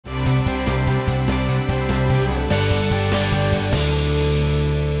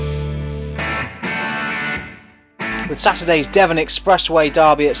With Saturday's Devon Expressway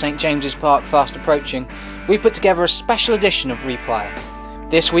derby at St James's Park fast approaching, we've put together a special edition of Replayer.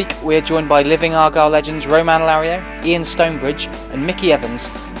 This week we're joined by living Argyle legends Romain Larrieu, Ian Stonebridge and Mickey Evans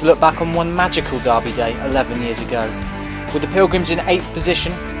to look back on one magical derby day 11 years ago. With the Pilgrims in 8th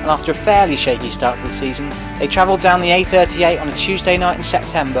position and after a fairly shaky start to the season, they travelled down the A38 on a Tuesday night in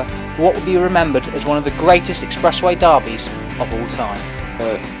September for what will be remembered as one of the greatest Expressway derbies of all time.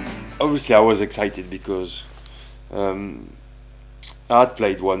 Obviously I was excited because I had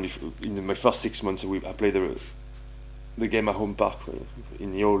played one in my first 6 months. I played the game at home park,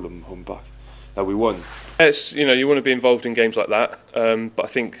 in the old home park, that we won. It's, you want to be involved in games like that, but I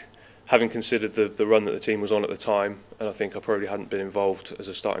think having considered the run that the team was on at the time, and I think I probably hadn't been involved as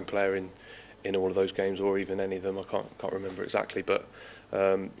a starting player in all of those games or even any of them. I can't remember exactly, but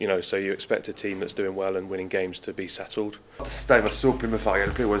so you expect a team that's doing well and winning games to be settled. This time I saw Plymouth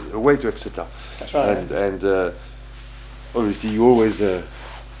Argyle Player was away to Exeter. That's right. And obviously you always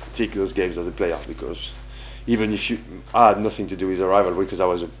take those games as a player, because even if I had nothing to do with the rivalry because I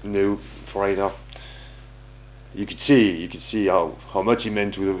was a new foreigner, you could see how much it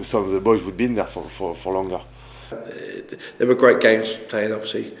meant to some of the boys who'd been there for longer. There were great games playing,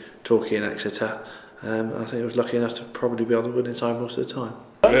 obviously, Torquay and Exeter. I think I was lucky enough to probably be on the winning side most of the time.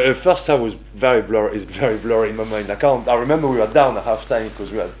 First half was very blurry in my mind. I remember we were down at half time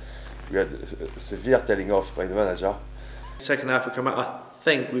because we had a severe telling off by the manager. Second half we come out, I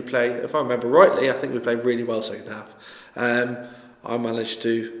think we played, if I remember rightly, I think we played really well second half. I managed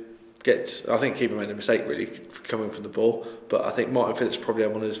to get, I think keeper made a mistake really coming from the ball, but I think Martin Phillips probably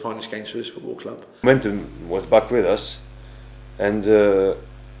had one of his finest games for his football club. Momentum was back with us, and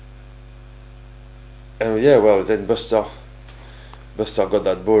yeah, well, then Buster got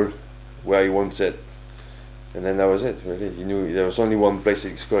that ball where he wants it, and then that was it. Really, he knew there was only one place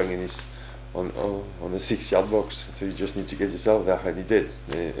he's scoring, and he's on the 6-yard box. So you just need to get yourself there, and he did.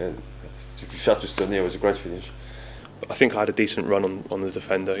 And to be fair to Stoney, it was a great finish. I think I had a decent run on the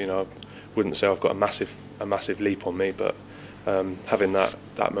defender. I wouldn't say I've got a massive leap on me, but having that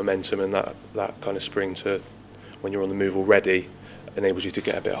momentum and that kind of spring to when you're on the move already enables you to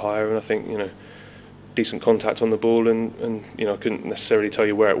get a bit higher. And I think decent contact on the ball, and I couldn't necessarily tell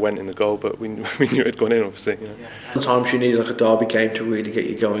you where it went in the goal, but we knew it had gone in, obviously. Sometimes you need like a derby game to really get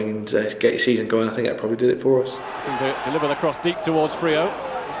you going and get your season going. I think that probably did it for us. Can deliver the cross deep towards Frio.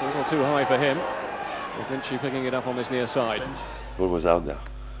 Just a little too high for him. Vinci picking it up on this near side. Ball was out there.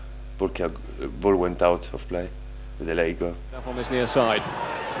 Ball went out of play. They let it go. Up on this near side.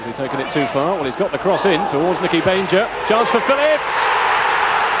 Has he taken it too far? Well, he's got the cross in towards Nicky Banger. Chance for Phillips.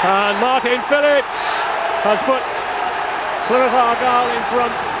 And Martin Phillips has put Plymouth Argyle in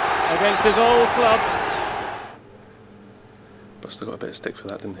front against his old club. Buster got a bit of stick for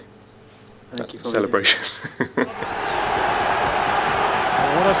that, didn't he? Thank you. Celebration. What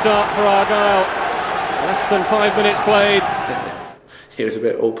a start for Argyle. Less than 5 minutes played. He was a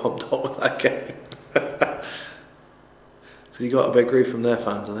bit all pumped up with that game. He got a big grief from their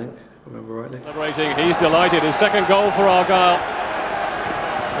fans, I think, if I remember rightly. Celebrating, he's delighted. His second goal for Argyle.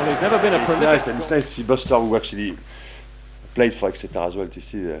 Well, he's never been a prolific. It's nice to see Buster, who actually played for Exeter as well, to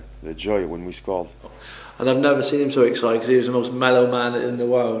see the joy when we scored. And I've never seen him so excited because he was the most mellow man in the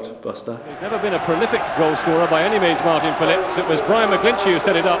world, Buster. He's never been a prolific goal scorer by any means, Martin Phillips. It was Brian McGlinchey who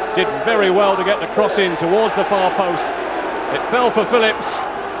set it up, did very well to get the cross in towards the far post. It fell for Phillips,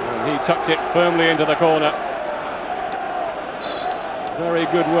 and he tucked it firmly into the corner. Very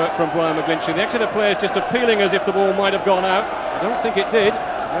good work from Brian McGlinchey. The Exeter players just appealing as if the ball might have gone out. I don't think it did.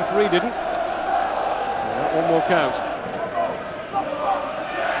 The referee didn't. And that one will count.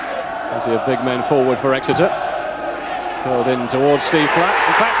 Plenty of big men forward for Exeter. Curled in towards Steve Flack.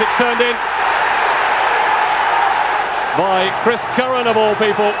 In fact, it's turned in by Chris Curran of all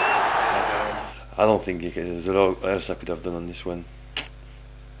people. I don't think there's a lot else I could have done on this one.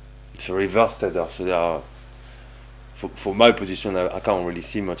 It's a reverse header, so there are, for my position, I can't really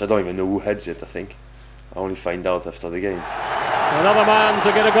see much. I don't even know who heads it, I think. I only find out after the game. Another man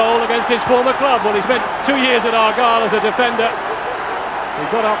to get a goal against his former club. Well, he spent 2 years at Argyle as a defender. He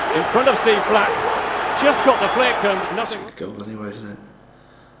got up in front of Steve Flack, just got the flick, and nothing. That's a good goal anyway, isn't it?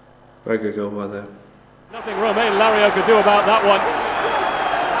 Very good goal by them. Nothing Romain Larrieu could do about that one.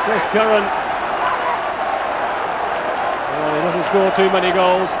 Chris Curran. Well, he doesn't score too many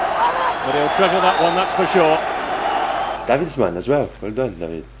goals, but he'll treasure that one, that's for sure. It's David's man as well. Well done,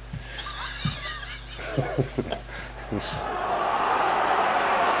 David.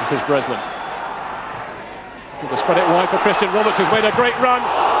 This is Breslin. To spread it wide for Christian Roberts, who's made a great run.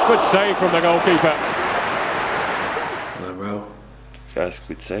 Good save from the goalkeeper. Well, That's a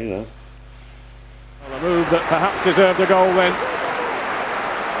good save, though. A move that perhaps deserved a goal then.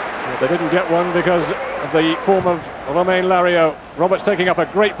 But they didn't get one because of the form of Romain Larrieu. Roberts taking up a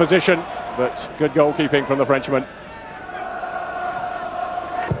great position, but good goalkeeping from the Frenchman.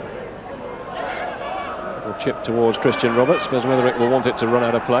 Little chip towards Christian Roberts. Beswetherick will want it to run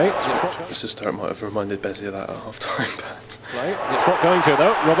out of play. It's just start might have reminded Bezzy of that at half-time, perhaps. It's not going to,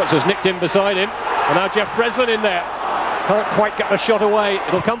 though. Roberts has nicked in beside him, and now Jeff Breslin in there. Can't quite get the shot away.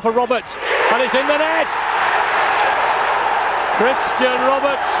 It'll come for Roberts, and it's in the net. Christian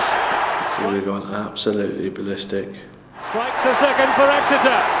Roberts. So we've gone absolutely ballistic. Strikes a second for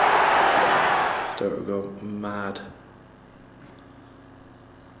Exeter. Stoke have gone mad.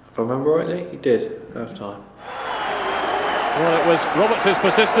 If I remember rightly, he did half time. Well, it was Roberts'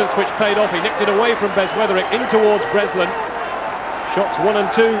 persistence which paid off. He nicked it away from Beswetherick in towards Breslin. Shots 1 and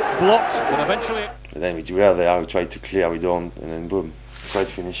 2 blocked, but eventually. And then we were there, we tried to clear, we don't, and then boom, tried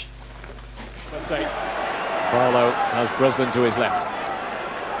to finish. Barlow has Breslin to his left.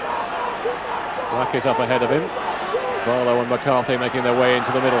 Black is up ahead of him. Barlow and McCarthy making their way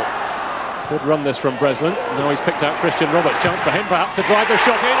into the middle. Good run this from Breslin. Now he's picked out Christian Roberts. Chance for him perhaps to drive the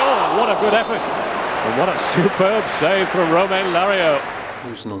shot in. Oh, what a good effort. And what a superb save from Romain Larrieu.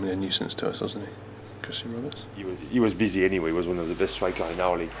 He was normally a nuisance to us, wasn't he? Christian Roberts? He was busy anyway, he was one of the best strikers in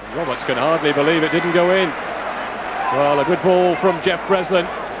our league. And Roberts can hardly believe it didn't go in. Well, a good ball from Jeff Breslin.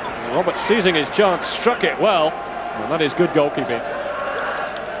 And Roberts seizing his chance, struck it well. And that is good goalkeeping.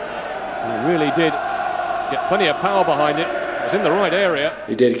 He really did get plenty of power behind it. It was in the right area.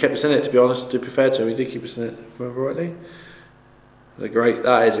 He did, he kept us in it, to be honest, to be fair to him. He did keep us in it, if I remember rightly.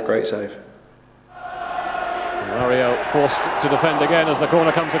 That is a great save. Larrieu forced to defend again as the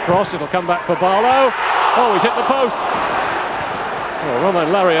corner comes across. It'll come back for Barlow. Oh, he's hit the post. Well, Romain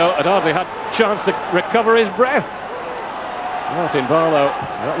Larrieu had hardly had a chance to recover his breath. Martin Barlow,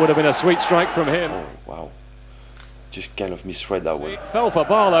 that would have been a sweet strike from him. Oh, wow. Just kind of misread that one. Fell for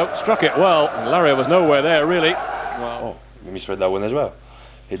Barlow, struck it well, and Larrieu was nowhere there really. Well, we misread that one as well.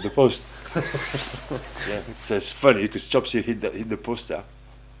 Hit the post. Yeah, so it's funny because Chopsy hit the post there.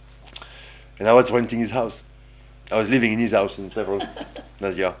 And I was renting his house. I was living in his house in Devon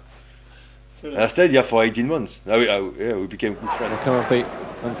last year. And I stayed here for 18 months. Yeah, we became good friends. McCarthy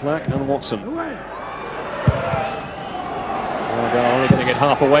and Flack and Watson. Argyle only getting it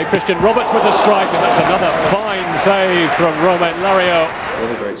half away. Christian Roberts with the strike, and that's another fine save from Romain Larrieu.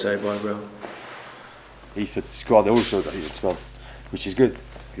 What a great save by Will. He thought he scored also, that he scored, which is good.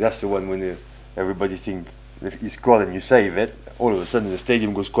 That's the one when everybody thinks if you scored and you save it, all of a sudden the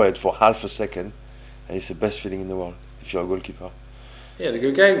stadium goes quiet for half a second, and it's the best feeling in the world if you're a goalkeeper. He had a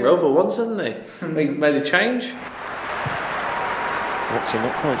good game, Will, for once, didn't he? Made a change. Watson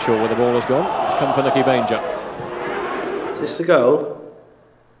not quite sure where the ball has gone. It's come for Nicky Banger. Is this the goal?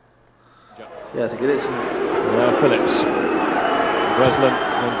 Yeah, I think it is. Now Phillips. Breslin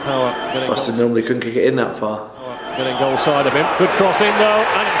and Power getting. Boston normally couldn't kick it in that far. Getting goal side of him. Good cross in though,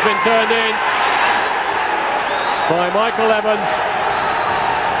 and it's been turned in by Michael Evans.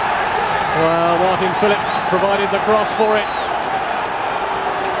 Well, Martin Phillips provided the cross for it.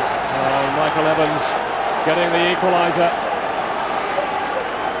 Michael Evans getting the equaliser.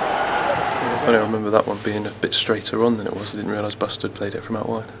 Funny, I remember that one being a bit straighter on than it was. I didn't realise Buster had played it from out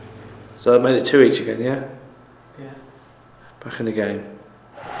wide. So I made it 2 each again, yeah? Yeah. Back in the game.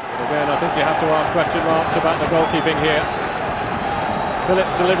 Again, I think you have to ask question marks about the goalkeeping here.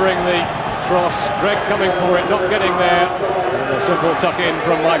 Phillips delivering the cross, Greg coming for it, not getting there. And a simple tuck in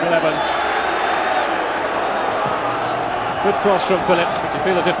from Michael Evans. Good cross from Phillips, but you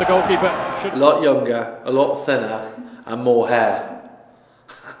feel as if the goalkeeper should... A lot younger, a lot thinner, and more hair.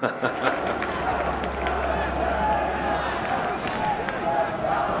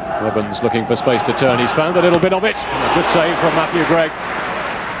 Evans looking for space to turn. He's found a little bit of it. And a good save from Matthew Gregg.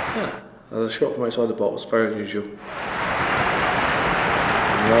 Yeah, and the shot from outside the box was very unusual.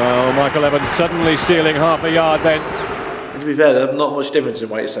 Well, Michael Evans suddenly stealing half a yard then. And to be fair, there's not much difference in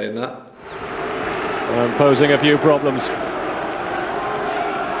weight saying that. And posing a few problems.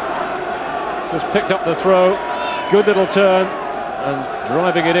 Just picked up the throw. Good little turn. And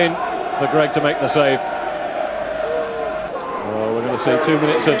driving it in for Gregg to make the save. Well, we're going to see 2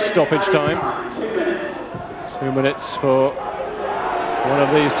 minutes of stoppage time. 2 minutes for one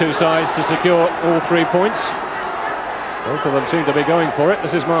of these two sides to secure all 3 points. Both of them seem to be going for it.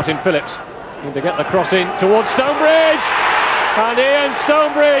 This is Martin Phillips. Need to get the cross in towards Stonebridge. And Ian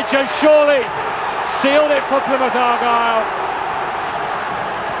Stonebridge has surely sealed it for Plymouth Argyle.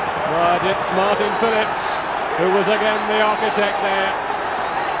 But it's Martin Phillips who was again the architect there.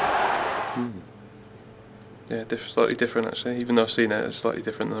 Yeah, slightly different actually. Even though I've seen it, it's slightly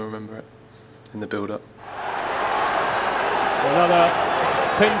different than I remember it. the build-up. Another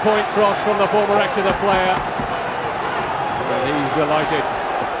pinpoint cross from the former Exeter player. And he's delighted,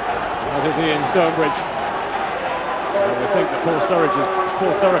 as is Ian Stonebridge. And I think that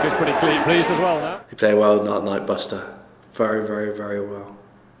Paul Sturrock is pretty pleased as well now. He played well that night, Buster. Very, very, very well.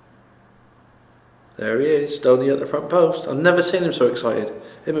 There he is, Stoney at the front post. I've never seen him so excited.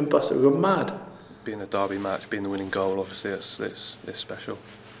 Him and Buster were going mad. Being a derby match, being the winning goal, obviously it's special.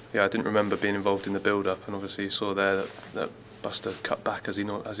 Yeah, I didn't remember being involved in the build-up, and obviously you saw there that Buster cut back as he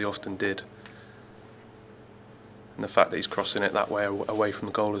often did. And the fact that he's crossing it that way away from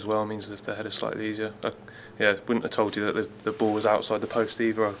the goal as well means that the header's slightly easier. Yeah, wouldn't have told you that the ball was outside the post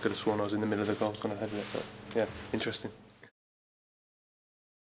either. I could have sworn I was in the middle of the goal kind of heading it, but yeah, interesting.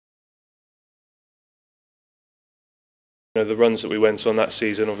 You know, the runs that we went on that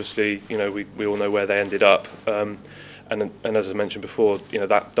season, obviously, you know, we all know where they ended up, and as I mentioned before, you know,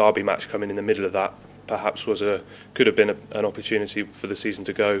 that derby match coming in the middle of that perhaps could have been an opportunity for the season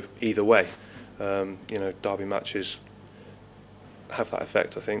to go either way. You know, derby matches have that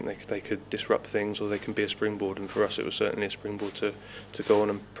effect. I think they could disrupt things, or they can be a springboard, and for us it was certainly a springboard to go on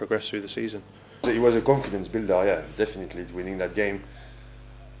and progress through the season. It was a confidence builder, yeah, definitely. Winning that game,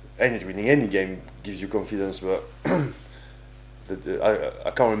 and winning any game gives you confidence, but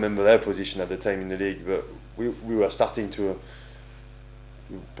I can't remember their position at the time in the league, but we were starting to.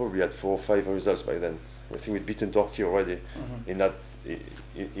 We probably had 4 or 5 results by then. I think we'd beaten Torquay already in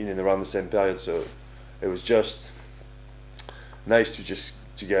and around the same period. So it was just nice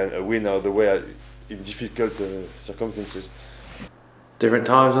to get a win out of the way in difficult circumstances. Different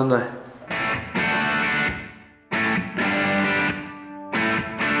times, aren't they?